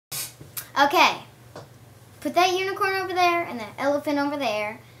Okay. Put that unicorn over there and that elephant over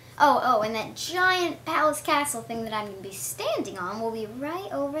there. Oh, and that giant palace castle thing that I'm going to be standing on will be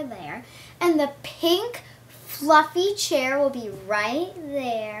right over there. And the pink fluffy chair will be right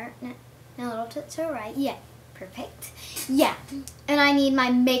there. Now a little to the right. Yeah, perfect. Yeah, and I need my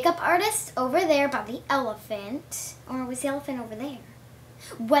makeup artist over there by the elephant. Or was the elephant over there?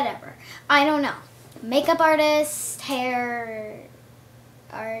 Whatever. I don't know. Makeup artist, hair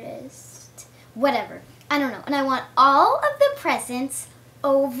artist, whatever. I don't know. And I want all of the presents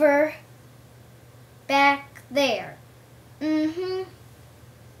over back there.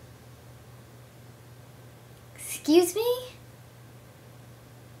 Excuse me?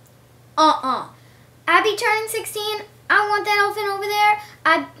 Abby turning 16. I want that elephant over there.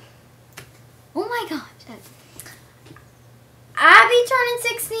 Oh my gosh. Abby turning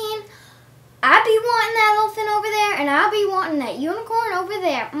 16. Abby wanting that elephant over there, and I'll be wanting that unicorn over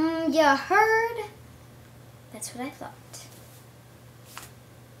there. You heard? That's what I thought.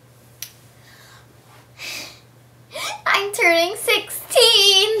 I'm turning 16.